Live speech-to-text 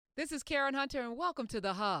This is Karen Hunter, and welcome to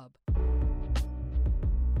The Hub.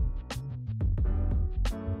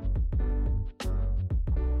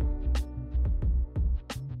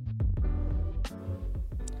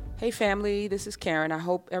 Hey family, this is Karen. I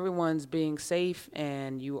hope everyone's being safe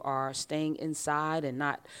and you are staying inside and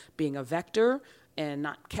not being a vector and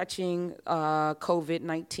not catching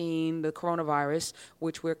COVID-19, the coronavirus,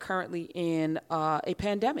 which we're currently in a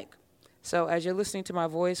pandemic. So as you're listening to my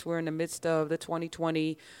voice, we're in the midst of the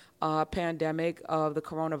 2020 pandemic of the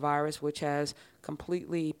coronavirus, which has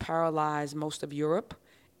completely paralyzed most of Europe.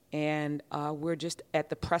 And we're just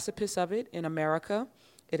at the precipice of it in America.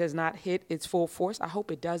 It has not hit its full force. I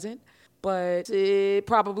hope it doesn't, but it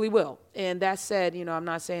probably will. And that said, I'm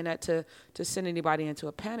not saying that to send anybody into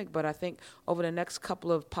a panic, but I think over the next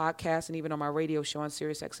couple of podcasts and even on my radio show on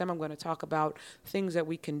SiriusXM, I'm going to talk about things that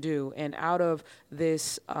we can do. And out of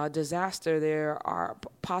this disaster, there are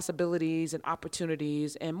possibilities and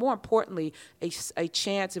opportunities, and more importantly, a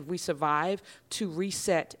chance, if we survive, to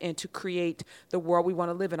reset and to create the world we want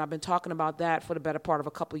to live in. I've been talking about that for the better part of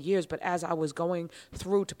a couple of years, but as I was going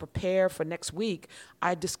through to prepare for next week,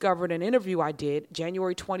 I discovered an interview I did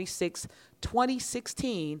January 26,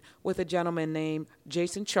 2016, with a gentleman named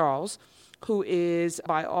Jason Charles, who is,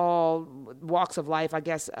 by all walks of life, I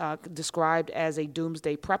guess, described as a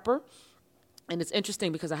doomsday prepper. And it's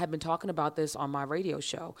interesting because I have been talking about this on my radio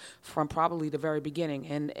show from probably the very beginning,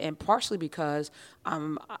 and partially because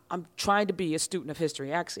I'm trying to be a student of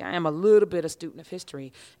history. Actually, I am a little bit a student of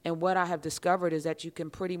history, and what I have discovered is that you can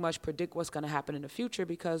pretty much predict what's going to happen in the future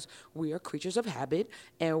because we are creatures of habit,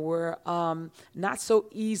 and we're not so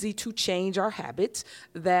easy to change our habits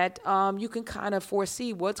that you can kind of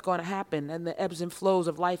foresee what's going to happen and the ebbs and flows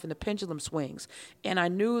of life and the pendulum swings. And I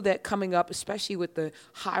knew that coming up, especially with the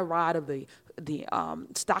high ride of the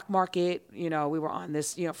stock market, we were on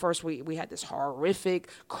this, first we had this horrific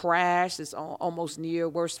crash, this almost near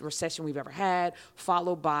worst recession we've ever had,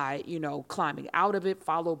 followed by, climbing out of it,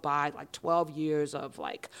 followed by like 12 years of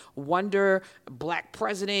like wonder, black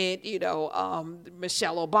president,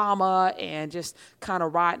 Michelle Obama, and just kind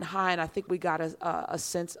of riding high. And I think we got a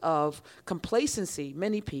sense of complacency,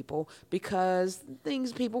 many people, because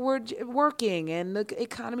people were working and the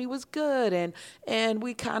economy was good and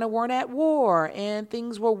we kind of weren't at war and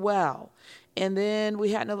things were well. And then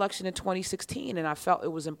we had an election in 2016, and I felt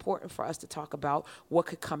it was important for us to talk about what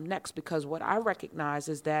could come next, because what I recognize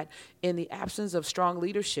is that in the absence of strong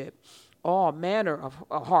leadership, all manner of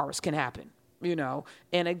horrors can happen.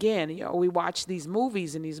 And again, we watch these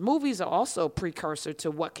movies, and these movies are also precursor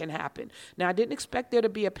to what can happen. Now, I didn't expect there to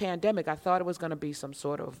be a pandemic. I thought it was going to be some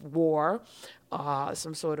sort of war,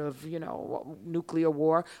 some sort of, nuclear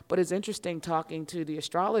war. But it's interesting talking to the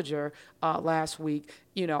astrologer last week.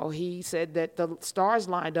 He said that the stars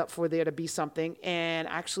lined up for there to be something. And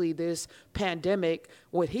actually this pandemic,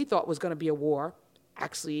 what he thought was going to be a war,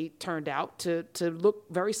 actually turned out to look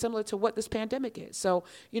very similar to what this pandemic is. So,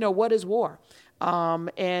 what is war?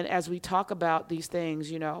 And as we talk about these things,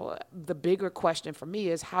 the bigger question for me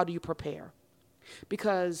is, how do you prepare?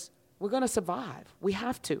 Because we're going to survive. We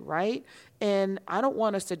have to, right? And I don't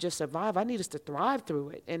want us to just survive. I need us to thrive through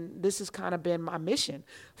it. And this has kind of been my mission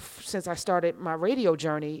since I started my radio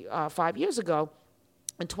journey 5 years ago.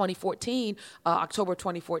 In 2014, October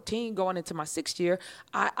 2014, going into my 6th year,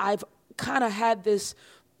 I've kind of had this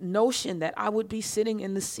notion that I would be sitting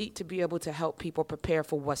in the seat to be able to help people prepare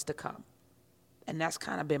for what's to come. And that's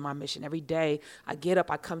kind of been my mission. Every day I get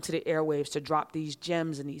up, I come to the airwaves to drop these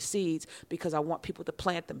gems and these seeds because I want people to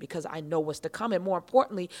plant them, because I know what's to come. And more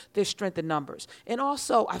importantly, there's strength in numbers. And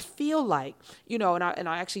also I feel like, and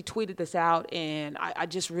I actually tweeted this out, and I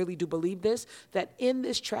just really do believe this, that in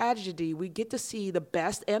this tragedy, we get to see the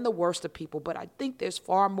best and the worst of people. But I think there's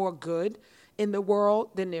far more good in the world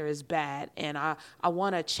than there is bad. And I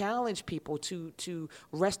want to challenge people to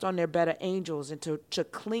rest on their better angels and to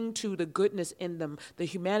cling to the goodness in them, the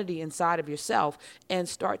humanity inside of yourself, and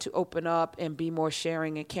start to open up and be more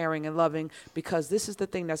sharing and caring and loving, because this is the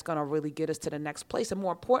thing that's going to really get us to the next place. And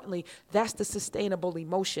more importantly, that's the sustainable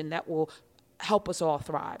emotion that will help us all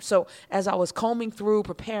thrive. So as I was combing through,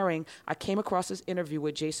 preparing, I came across this interview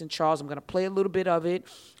with Jason Charles. I'm going to play a little bit of it,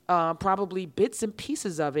 probably bits and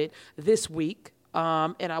pieces of it this week.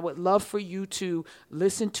 And I would love for you to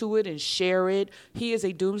listen to it and share it. He is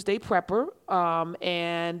a doomsday prepper,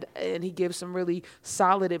 and he gives some really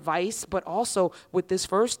solid advice. But also with this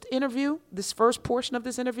first portion of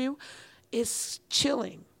this interview, it's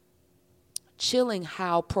chilling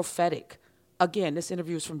how prophetic. Again, this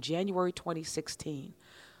interview is from January 2016.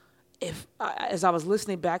 As I was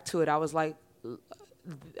listening back to it, I was like,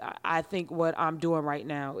 I think what I'm doing right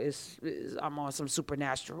now is I'm on some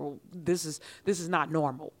supernatural. This is not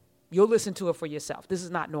normal. You'll listen to it for yourself. This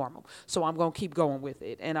is not normal. So I'm going to keep going with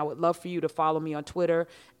it. And I would love for you to follow me on Twitter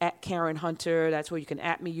at Karen Hunter. That's where you can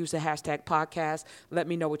at me, use the hashtag podcast. Let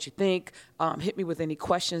me know what you think. Hit me with any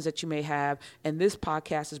questions that you may have. And this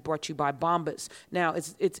podcast is brought to you by Bombas. Now,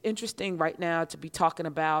 it's interesting right now to be talking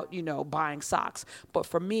about, buying socks. But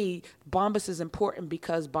for me, Bombas is important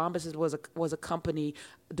because Bombas was a company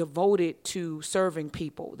devoted to serving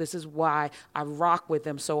people. This is why I rock with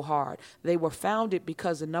them so hard. They were founded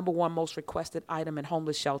because the number one most requested item in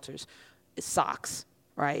homeless shelters is socks,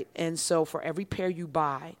 right? And so for every pair you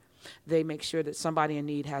buy, they make sure that somebody in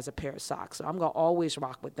need has a pair of socks. So I'm going to always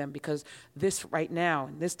rock with them because this right now,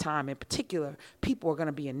 in this time in particular, people are going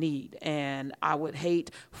to be in need. And I would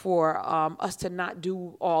hate for us to not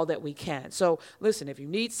do all that we can. So listen, if you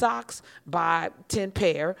need socks, buy 10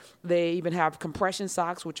 pair. They even have compression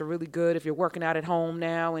socks, which are really good if you're working out at home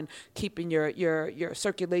now and keeping your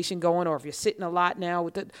circulation going, or if you're sitting a lot now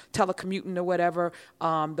with the telecommuting or whatever.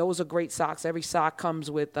 Those are great socks. Every sock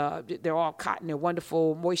comes with, they're all cotton. They're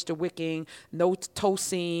wonderful, moisture wicking, no toe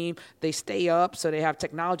seam. They stay up, so they have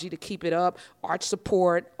technology to keep it up, arch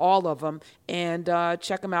support, all of them. And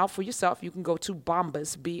check them out for yourself. You can go to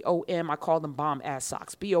Bombas, B-O-M, I call them bomb ass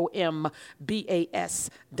socks,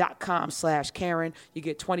 BOMBAS.com/Karen. You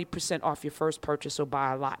get 20% off your first purchase, so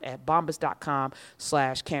buy a lot at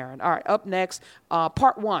Bombas.com/Karen. All right, up next,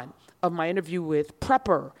 part one of my interview with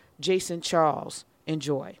prepper Jason Charles.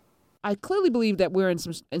 Enjoy. I clearly believe that we're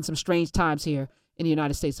in some strange times here in the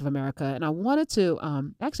United States of America. And I wanted to,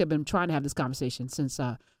 actually, I've been trying to have this conversation since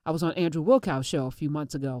I was on Andrew Wilkow's show a few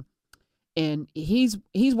months ago. And he's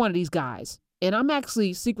one of these guys. And I'm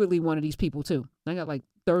actually secretly one of these people, too. I got like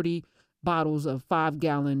 30 bottles of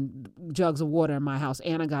 5-gallon jugs of water in my house.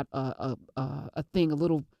 And I got a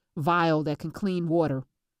little vial that can clean water,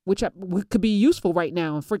 which could be useful right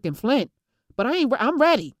now in freaking Flint. But I'm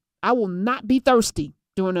ready. I will not be thirsty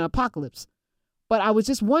during the apocalypse. But I was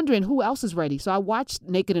just wondering who else is ready. So I watched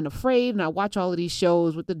Naked and Afraid, and I watch all of these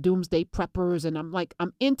shows with the doomsday preppers, and I'm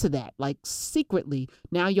into that, like secretly.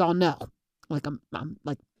 Now y'all know, like I'm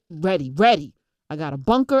like ready. I got a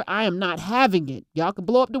bunker. I am not having it. Y'all can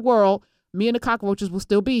blow up the world. Me and the cockroaches will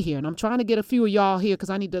still be here, and I'm trying to get a few of y'all here because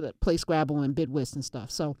I need to play Scrabble and Bidwist and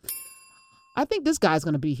stuff. So I think this guy's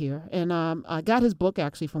gonna be here, and I got his book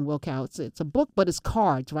actually from Wilkow. It's a book, but it's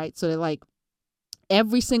cards, right? So they're like,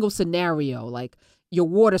 every single scenario, like your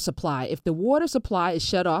water supply. If the water supply is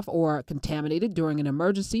shut off or contaminated during an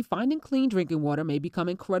emergency, finding clean drinking water may become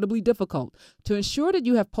incredibly difficult. To ensure that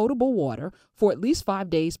you have potable water for at least 5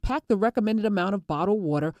 days, pack the recommended amount of bottled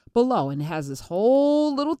water below. And it has this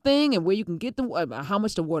whole little thing and where you can get how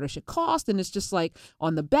much the water should cost. And it's just like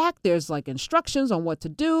on the back, there's like instructions on what to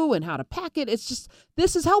do and how to pack it.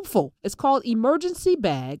 This is helpful. It's called Emergency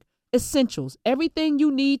Bag Essentials. Everything you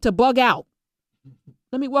need to bug out.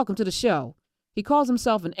 Let me welcome to the show. He calls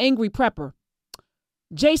himself an angry prepper,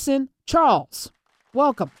 Jason Charles.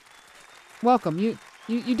 Welcome. You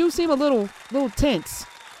do seem a little tense.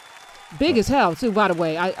 Big as hell, too, by the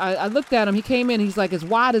way. I looked at him. He came in. He's like as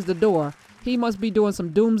wide as the door. He must be doing some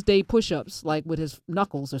doomsday push-ups, like with his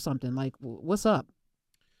knuckles or something. Like, what's up?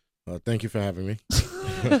 Thank you for having me.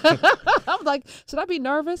 I'm like, should I be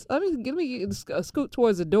nervous? Let me scoot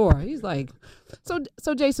towards the door. He's like, so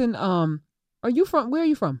Jason, where are you from,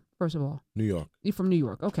 first of all? New York. You're from New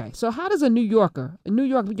York. Okay. So how does a New Yorker, in New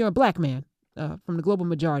York, you're a black man from the global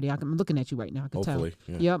majority. I'm looking at you right now. I can Hopefully,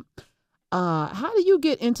 tell. Yeah. Yep. How do you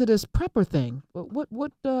get into this prepper thing?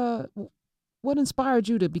 What inspired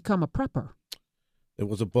you to become a prepper? It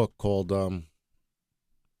was a book called, what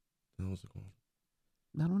was it called?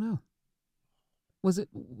 I don't know. Was it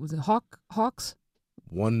Hawks?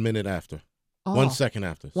 1 minute after. Oh. 1 second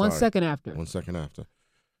after. Sorry. 1 second after. 1 second after.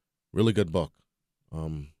 Really good book.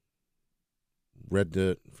 Read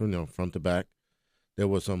it from front to back. There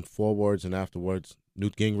was some forewords and afterwards.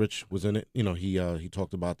 Newt Gingrich was in it. He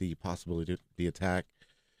talked about the possibility of the attack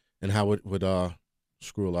and how it would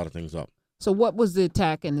screw a lot of things up. So what was the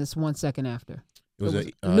attack in this 1 second after? It was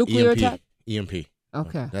a nuclear EMP, attack? EMP.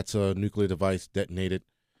 Okay. That's a nuclear device detonated.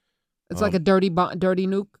 It's like a dirty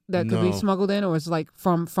nuke that could be smuggled in, or it's like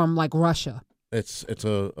from like Russia. It's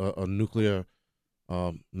a nuclear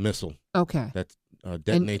missile. Okay. That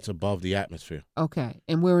detonates above the atmosphere. Okay,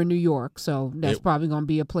 and we're in New York, so that's probably going to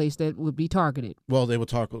be a place that would be targeted. Well, they would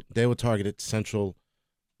target it central,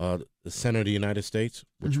 the center of the United States,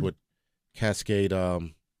 which would cascade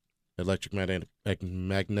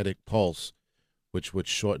electromagnetic pulse, which would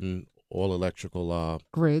shorten all electrical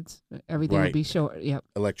grids. Everything would be short. Yep.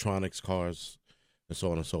 Electronics, cars, and so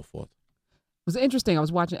on and so forth. It was interesting. I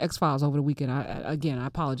was watching X-Files over the weekend. I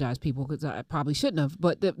apologize, people, because I probably shouldn't have.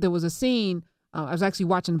 But there was a scene. I was actually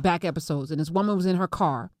watching back episodes, and this woman was in her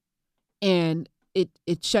car, and it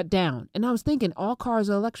shut down. And I was thinking, all cars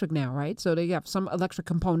are electric now, right? So they have some electric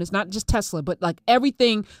components, not just Tesla, but like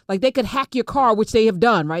everything. Like they could hack your car, which they have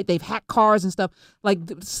done, right? They've hacked cars and stuff. Like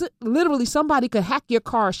literally, somebody could hack your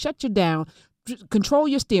car, shut you down, control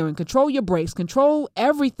your steering, control your brakes, control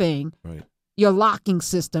everything. Right. Your locking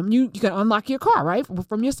system. You can unlock your car, right,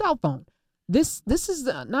 from your cell phone. This is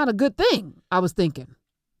not a good thing, I was thinking.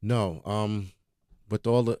 No. With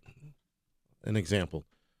an example,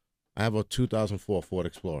 I have a 2004 Ford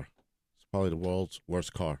Explorer. It's probably the world's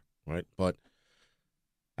worst car, right? But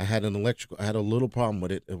I had a little problem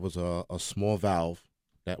with it. It was a small valve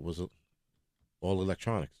that was all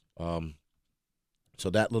electronics. So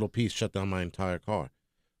that little piece shut down my entire car.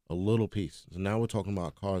 A little piece. So now we're talking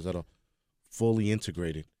about cars that are fully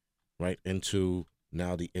integrated, right, into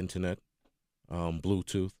now the internet,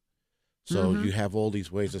 Bluetooth. So you have all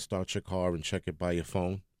these ways to start your car and check it by your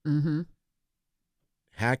phone. Mm-hmm.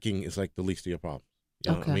 Hacking is like the least of your problems.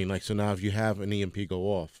 You know what I mean? Like, so now if you have an EMP go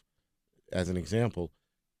off, as an example,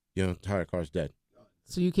 your entire car's dead.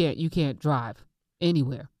 So you can't drive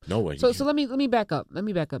anywhere. No way. So let me back up. Let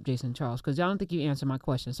me back up, Jason Charles, because I don't think you answered my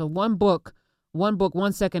question. So one book,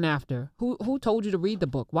 1 second after. Who told you to read the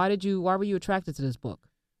book? Why were you attracted to this book?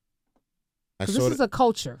 Because this is a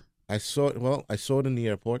culture. I saw it in the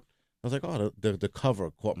airport. I was like, oh, the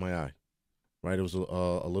cover caught my eye. Right, it was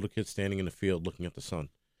a little kid standing in the field looking at the sun,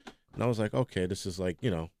 and I was like, okay, this is like,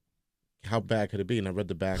 how bad could it be? And I read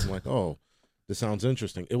the back. I'm like, oh, this sounds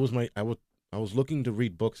interesting. It was I was looking to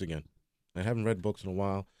read books again. I haven't read books in a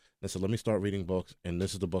while. And I said, let me start reading books, and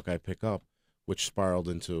this is the book I pick up, which spiraled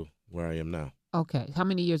into where I am now. Okay, how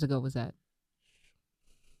many years ago was that?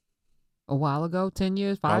 A while ago, 10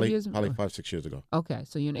 years, 5 years? Probably 5-6 years ago. Okay,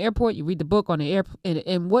 so you're in the airport, you read the book on the airport,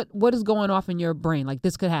 and what is going off in your brain? Like,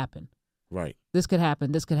 this could happen. Right. This could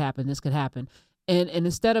happen, this could happen, this could happen. And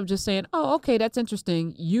instead of just saying, oh, okay, that's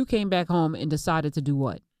interesting, you came back home and decided to do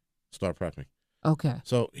what? Start prepping. Okay.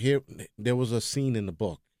 So there was a scene in the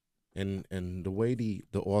book, and the way the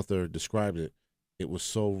author described it, it was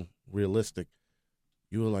so realistic.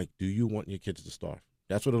 You were like, do you want your kids to starve?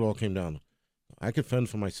 That's what it all came down to. I could fend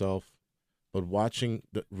for myself, but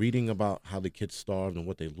reading about how the kids starved and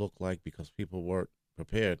what they looked like because people weren't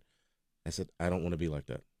prepared, I said, I don't want to be like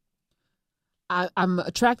that. I'm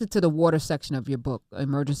attracted to the water section of your book,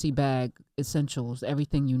 emergency bag, essentials,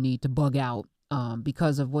 everything you need to bug out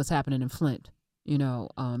because of what's happening in Flint. You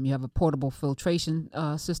have a portable filtration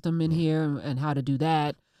system in here and how to do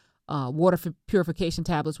that. Water purification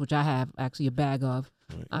tablets, which I have actually a bag of.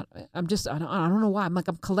 Right. I don't know why. I'm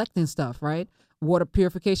collecting stuff, right? Water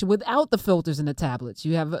purification without the filters in the tablets.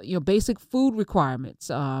 You have basic food requirements,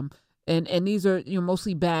 and these are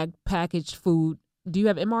mostly bag packaged food. Do you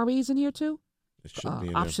have MREs in here too? It should be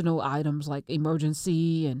in optional there. Items like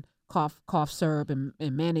emergency and cough syrup and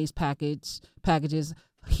mayonnaise packages,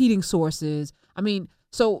 heating sources. I mean,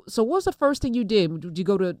 so what was the first thing you did? Did you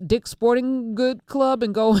go to Dick's Sporting Good Club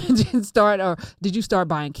and go and start, or did you start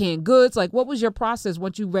buying canned goods? Like, what was your process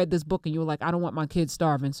once you read this book and you were like, I don't want my kids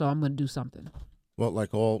starving, so I'm going to do something? Well,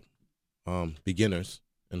 like all beginners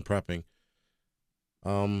in prepping,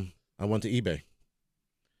 I went to eBay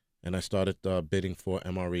and I started bidding for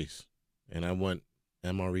MREs, and I went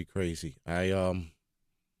MRE crazy. I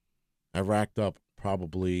racked up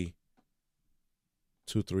probably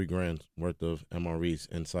 $2-3 grand worth of MREs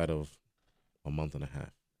inside of a month and a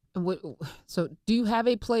half. And so do you have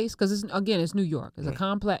a place? Because it's New York. It's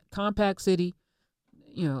a compact city,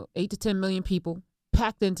 8 to 10 million people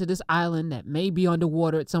packed into this island that may be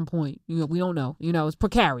underwater at some point. We don't know. It's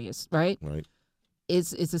precarious, right? Right.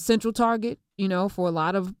 It's a central target, for a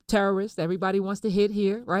lot of terrorists. Everybody wants to hit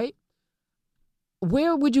here, right?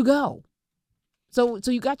 Where would you go? So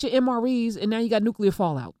you got your MREs and now you got nuclear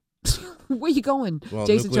fallout. Where you going, well,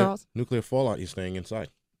 Jason Charles? Nuclear fallout, you're staying inside.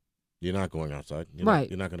 You're not going outside. You're not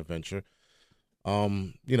going to venture.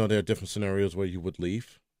 There are different scenarios where you would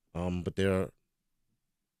leave, but there are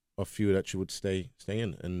a few that you would stay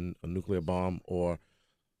in a nuclear bomb or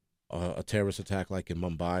a terrorist attack like in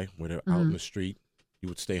Mumbai where they're out in the street. You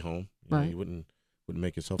would stay home. You wouldn't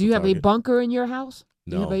make yourself. Do you have a bunker in your house?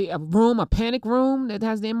 No. Do you have a room, a panic room that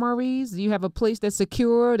has the MREs? Do you have a place that's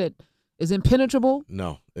secure, that is impenetrable?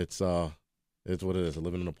 No, it's what it is. I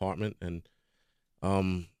live in an apartment, and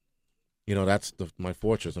that's my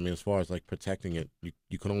fortress. I mean, as far as like protecting it,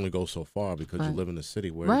 you can only go so far because you live in a city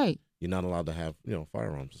where you're not allowed to have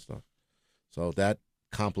firearms and stuff. So that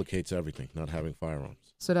complicates everything, not having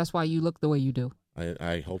firearms. So that's why you look the way you do.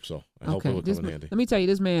 I hope so. I hope it Okay, will come in handy. let me tell you,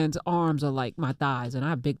 this man's arms are like my thighs, and I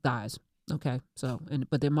have big thighs. Okay, so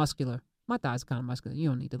but they're muscular. My thighs are kind of muscular. You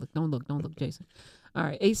don't need to look. Don't look, Jason. All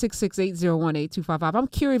right, 866-801-8255. I'm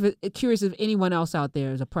curious if anyone else out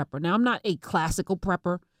there is a prepper. Now, I'm not a classical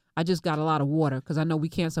prepper. I just got a lot of water because I know we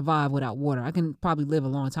can't survive without water. I can probably live a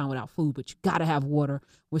long time without food, but you got to have water.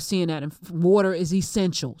 We're seeing that, and water is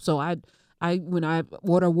essential. So when I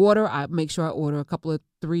order water, I make sure I order a couple of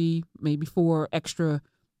 3, maybe 4 extra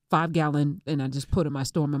 5-gallon, and I just store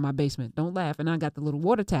them in my basement. Don't laugh. And I got the little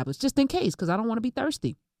water tablets just in case because I don't want to be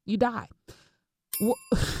thirsty. You die.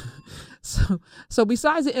 So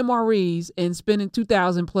besides the MREs and spending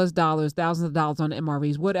 $2,000+ thousands of dollars on the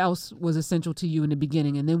MREs, what else was essential to you in the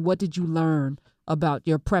beginning? And then what did you learn about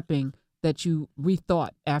your prepping that you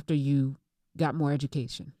rethought after you got more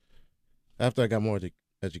education? After I got more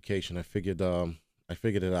education, I figured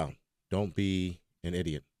it out. Don't be an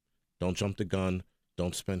idiot. Don't jump the gun.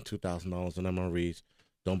 Don't spend $2,000 on MREs.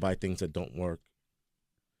 Don't buy things that don't work.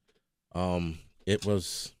 It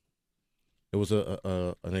was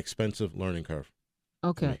an expensive learning curve.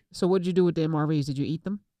 Okay. So what did you do with the MREs? Did you eat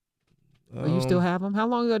them? Or you still have them? How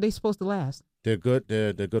long are they supposed to last? They're good.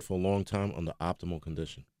 They're good for a long time under optimal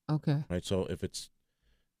condition. Okay. Right. So if it's,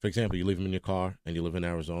 for example, you leave them in your car and you live in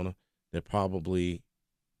Arizona, they're probably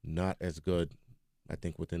not as good, I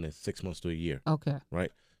think, within 6 months to a year. Okay.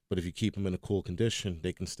 Right. But if you keep them in a cool condition,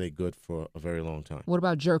 they can stay good for a very long time. What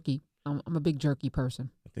about jerky? I'm a big jerky person.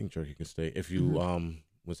 I think jerky can stay if you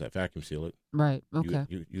vacuum seal it. Right. Okay.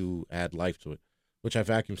 You add life to it, which I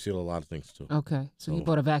vacuum seal a lot of things too. Okay. So you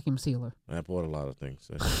bought a vacuum sealer. I bought a lot of things.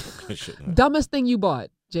 I shouldn't have. Dumbest thing you bought,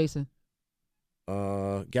 Jason?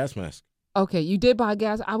 Gas mask. Okay, you did buy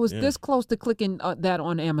gas. I was this close to clicking that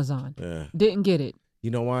on Amazon. Yeah. Didn't get it. You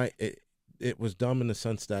know why? It was dumb in the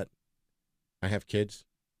sense that I have kids,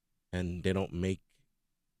 and they don't make.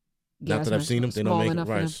 Gas not that I've seen them, they don't make it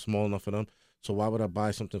right. Small enough for them. So why would I buy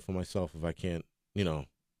something for myself if I can't,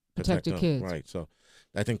 protect your them? kids? Right. So,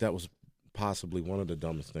 I think that was possibly one of the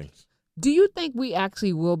dumbest things. Do you think we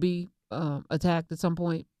actually will be attacked at some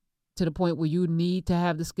point, to the point where you need to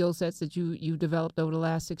have the skill sets that you developed over the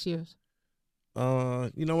last 6 years?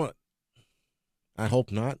 You know what? I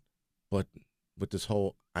hope not. But with this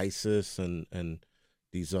whole ISIS and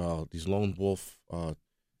these lone wolf,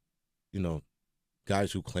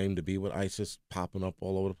 guys who claim to be with ISIS popping up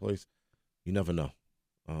all over the place, you never know.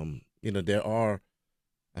 There are,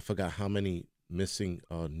 I forgot how many missing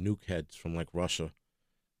nuke heads from like Russia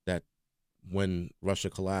that when Russia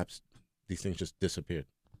collapsed, these things just disappeared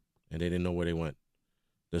and they didn't know where they went.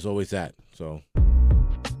 There's always that. So.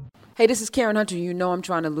 Hey, this is Karen Hunter. You know I'm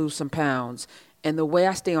trying to lose some pounds. And the way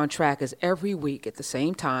I stay on track is every week at the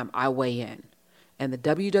same time I weigh in. And the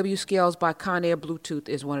WW Scales by Conair Bluetooth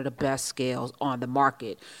is one of the best scales on the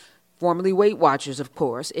market. Formerly Weight Watchers, of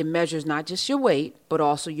course. It measures not just your weight, but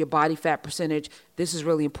also your body fat percentage. This is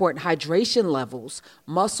really important. Hydration levels,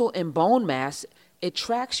 muscle and bone mass. It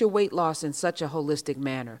tracks your weight loss in such a holistic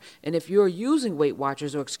manner. And if you're using Weight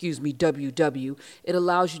Watchers, or WW, it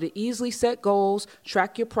allows you to easily set goals,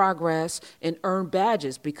 track your progress, and earn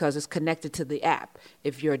badges because it's connected to the app.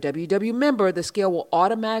 If you're a WW member, the scale will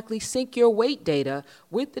automatically sync your weight data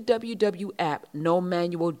with the WW app. No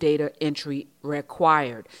manual data entry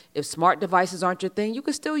required. If smart devices aren't your thing, you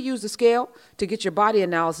can still use the scale to get your body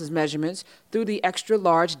analysis measurements through the extra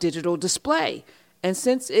large digital display. And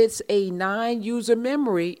since it's a 9-user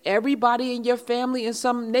memory, everybody in your family and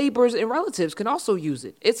some neighbors and relatives can also use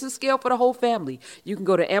it. It's a scale for the whole family. You can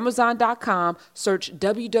go to Amazon.com, search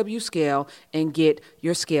WW Scale, and get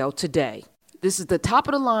your scale today. This is the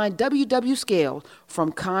top-of-the-line WW Scale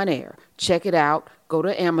from Conair. Check it out. Go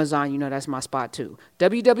to Amazon. You know that's my spot, too.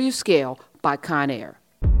 WW Scale by Conair.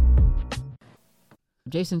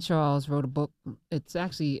 Jason Charles wrote a book. It's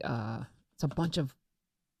actually it's a bunch of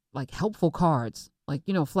like helpful cards, like,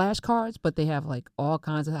 flashcards, but they have like all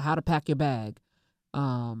kinds of how to pack your bag,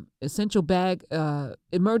 essential bag,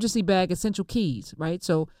 emergency bag, essential keys, right?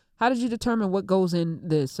 So how did you determine what goes in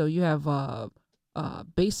this? So you have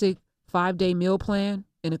basic 5-day meal plan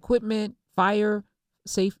and equipment, fire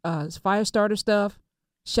starter stuff,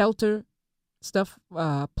 shelter stuff,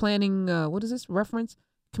 planning, what is this reference?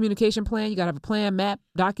 Communication plan. You got to have a plan, map,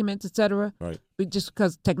 documents, etc. Right. Just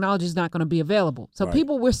because technology is not going to be available. So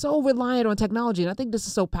we're so reliant on technology, and I think this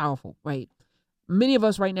is so powerful, right? Many of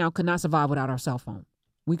us right now could not survive without our cell phone.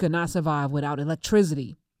 We could not survive without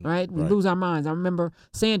electricity, right? We lose our minds. I remember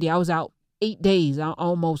Sandy, I was out 8 days. I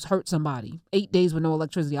almost hurt somebody. 8 days with no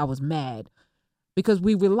electricity. I was mad. because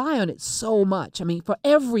we rely on it so much. I mean, for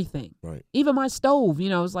everything. Right. Even my stove,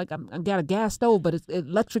 it's like I got a gas stove, but it's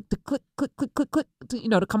electric to click, click, click, click, click,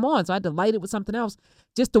 to come on. So I had to light it with something else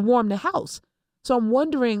just to warm the house. So I'm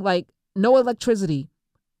wondering, like, no electricity.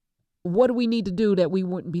 What do we need to do that we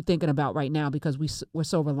wouldn't be thinking about right now because we're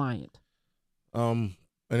so reliant? An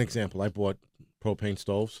example, I bought propane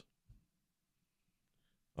stoves.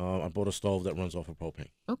 I bought a stove that runs off of propane.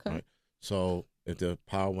 Okay. Right? So if the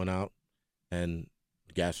power went out and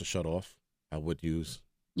the gas was shut off, I would use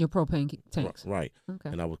your propane tanks. Right. Okay.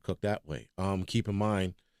 And I would cook that way. Keep in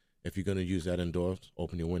mind, if you're going to use that indoors,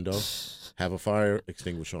 open your windows, have a fire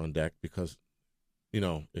extinguisher on deck because,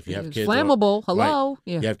 if you have It's kids. flammable. Hello. Right,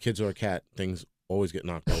 Yeah. you have kids or a cat, things always get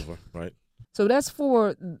knocked over, right? So that's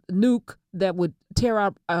for nuke that would tear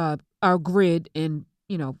out our grid and,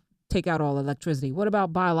 take out all electricity. What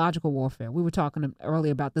about biological warfare? We were talking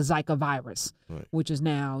earlier about the Zika virus, Right. which is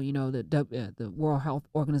now, the World Health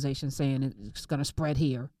Organization saying it's going to spread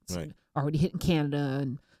here. It's Right. already hitting Canada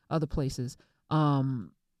and other places.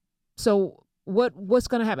 So what's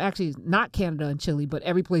going to happen? Actually, not Canada and Chile, but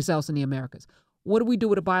every place else in the Americas. What do we do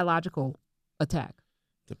with a biological attack?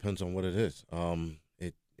 Depends on what it is.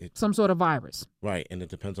 It's Some sort of virus. right, and it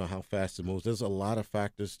depends on how fast it moves. There's a lot of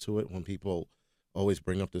factors to it. When people always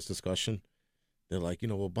bring up this discussion, they're like,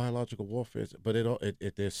 well, biological warfare, but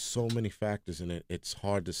there's so many factors in it. It's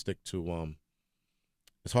hard to stick to.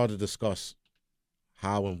 It's hard to discuss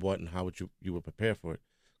how and what and how would you would prepare for it.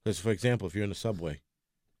 Because, for example, if you're in the subway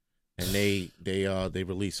and they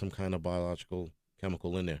release some kind of biological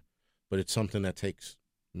chemical in there, but it's something that takes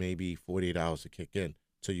maybe 48 hours to kick in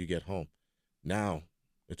till you get home. Now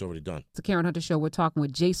it's already done. It's the Karen Hunter Show. We're talking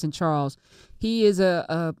with Jason Charles. He is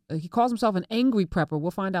he calls himself an angry prepper.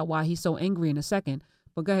 We'll find out why he's so angry in a second.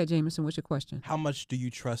 But go ahead, Jameson. What's your question? How much do you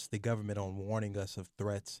trust the government on warning us of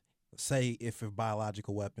threats? Say if a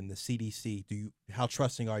biological weapon, the CDC, how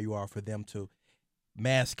trusting are you for them to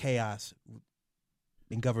mass chaos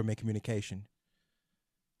in government communication?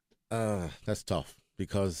 That's tough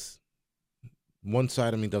because one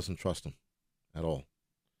side of me doesn't trust them at all.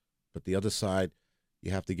 But the other side,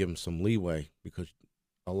 you have to give them some leeway because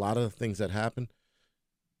a lot of the things that happen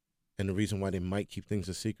and the reason why they might keep things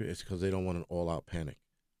a secret is because they don't want an all-out panic.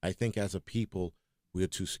 I think as a people, we are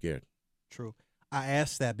too scared. True. I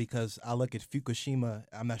asked that because I look at Fukushima.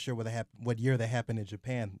 I'm not sure what year that happened in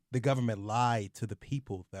Japan. The government lied to the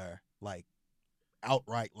people there, like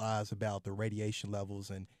outright lies about the radiation levels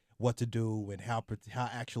and what to do and how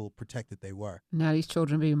actual protected they were. Now these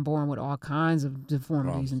children are being born with all kinds of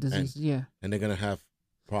deformities and diseases. And they're going to have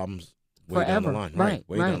problems way forever. down the line. Right.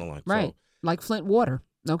 Way down the line. Right. So, like Flint water.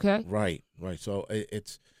 Okay. Right. So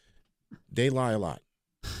they lie a lot.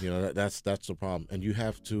 That's the problem. And you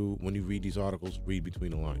have to, when you read these articles, read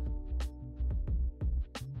between the lines.